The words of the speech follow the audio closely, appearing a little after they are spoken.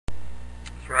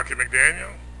Rocky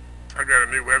McDaniel. I've got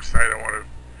a new website I want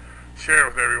to share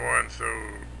with everyone, so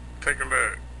take a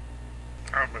look.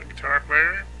 I'm a guitar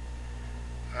player.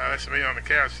 That's me on the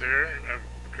couch there.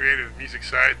 I've created a music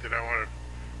site that I want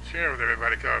to share with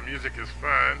everybody called Music is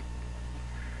Fun.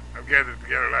 I've gathered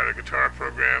together a lot of guitar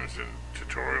programs and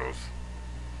tutorials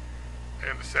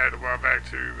and decided a while back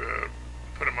to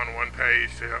put them on one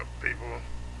page to help people.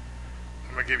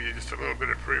 I'm going to give you just a little bit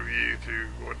of preview to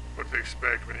what to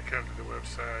expect when you come to the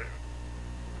website.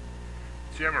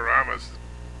 Jamorama's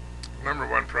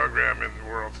 #1 program in the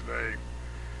world today.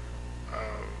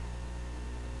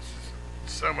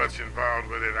 So much involved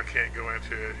with it, I can't go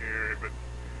into it here, but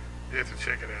you have to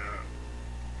check it out.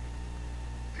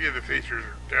 A few of the features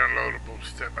are downloadable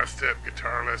step-by-step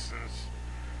guitar lessons,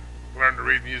 learn to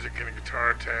read music in a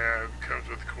guitar tab, comes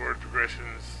with chord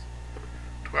progressions,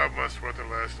 12 months worth of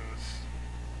lessons.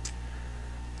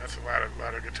 That's a lot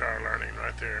of guitar learning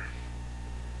right there.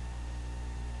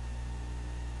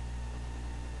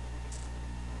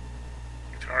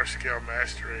 Guitar scale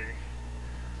mastery.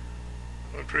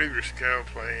 Improve your scale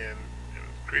playing,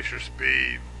 increase your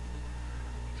speed,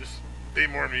 just be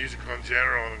more musical in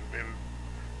general, and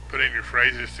putting your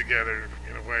phrases together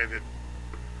in a way that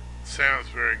sounds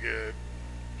very good.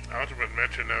 Ultimate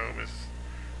Metronome is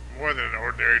more than an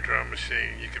ordinary drum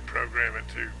machine. You can program it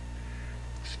to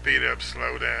speed up,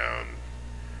 slow down,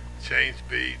 change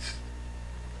beats,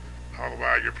 all the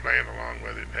while you're playing along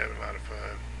with it and having a lot of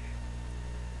fun.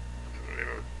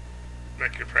 It'll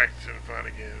make your practicing fun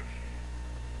again.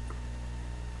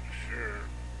 Sure.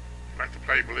 Like to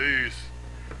play blues,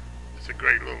 it's a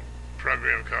great little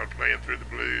program called Playing Through the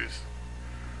Blues.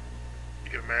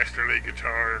 You get a master lead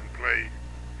guitar and play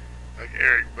like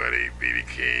Eric Buddy, B.B.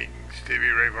 King, Stevie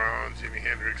Ray Vaughan, Jimi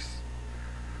Hendrix,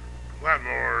 a lot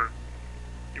more.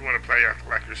 You want to play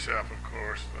like yourself, of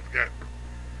course. I've got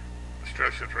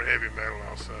instruction for heavy metal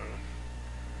also.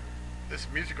 This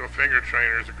musical finger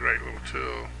trainer is a great little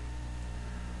tool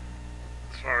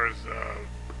as far as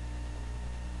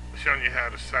showing you how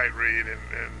to sight read, and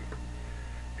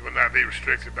you will not be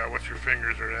restricted by what your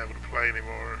fingers are able to play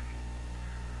anymore.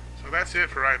 So that's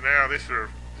it for right now. These are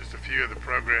just a few of the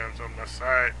programs on my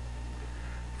site,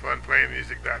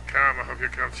 funplayingmusic.com. I hope you'll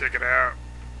come check it out.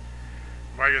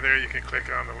 While you're there, you can click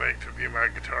on the link to view my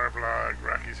guitar blog,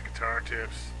 Rocky's Guitar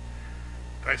Tips.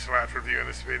 Thanks a lot for viewing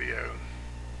this video.